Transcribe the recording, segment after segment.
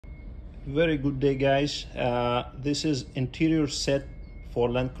Very good day, guys. This is interior set for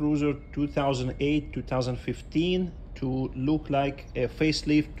Land Cruiser 2008 2015 to look like a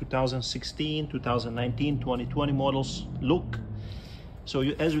facelift 2016 2019 2020 models look. So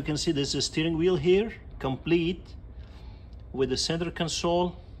as you can see, there's a steering wheel here, complete with the center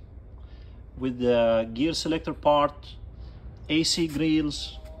console, with the gear selector part, AC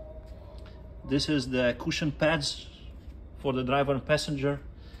grills. This is the cushion pads for the driver and passenger,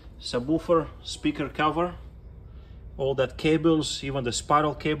 subwoofer, speaker cover, all that cables, even the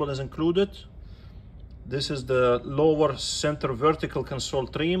spiral cable is included. This is the lower center vertical console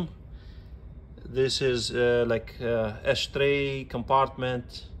trim. This is like ashtray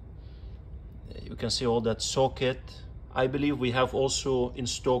compartment. You can see all that socket. I believe we have also in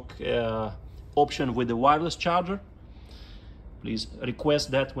stock option with the wireless charger. Please request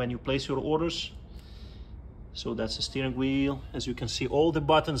that when you place your orders. So that's the steering wheel. As you can see, all the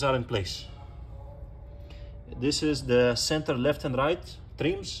buttons are in place. This is the center left and right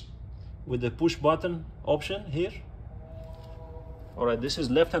trims with the push button option here. All right, this is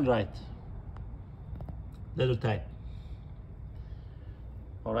left and right, leather type.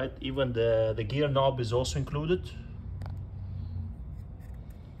 All right, even the gear knob is also included.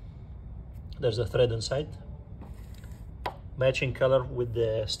 There's a thread inside, matching color with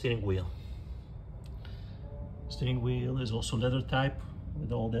the steering wheel. Steering wheel is also leather type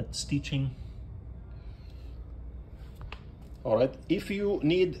with all that stitching. All right, if you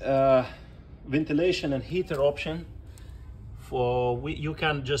need ventilation and heater option, you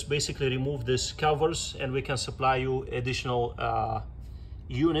can just basically remove these covers and we can supply you additional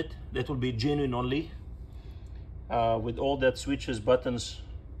unit that will be genuine only with all that switches, buttons,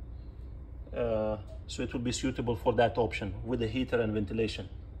 so it will be suitable for that option with the heater and ventilation.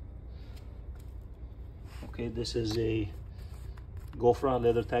 Okay, this is a Gofra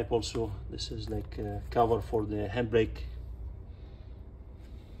leather type also. This is like a cover for the handbrake.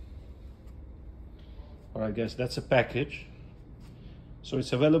 All right, guys, that's a package. So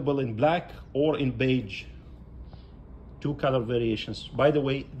it's available in black or in beige, two color variations. By the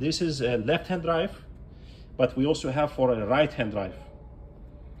way, this is a left-hand drive, but we also have for a right-hand drive.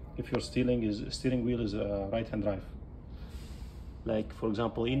 If your steering wheel is a right-hand drive, like for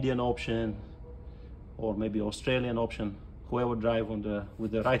example Indian option, or maybe Australian option, whoever drive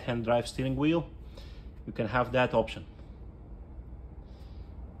with the right-hand drive steering wheel, you can have that option.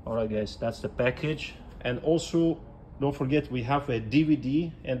 All right, guys, that's the package. And also don't forget we have a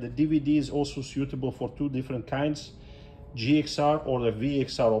DVD, and the DVD is also suitable for two different kinds, GXR or the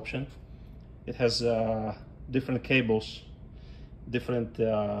VXR option. It has different cables, different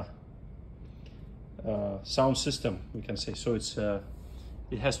sound system, we can say. So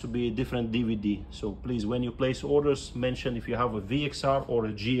it has to be a different DVD. So please, when you place orders, mention if you have a VXR or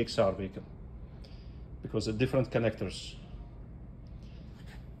a GXR vehicle, because they're different connectors.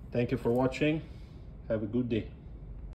 Thank you for watching. Have a good day.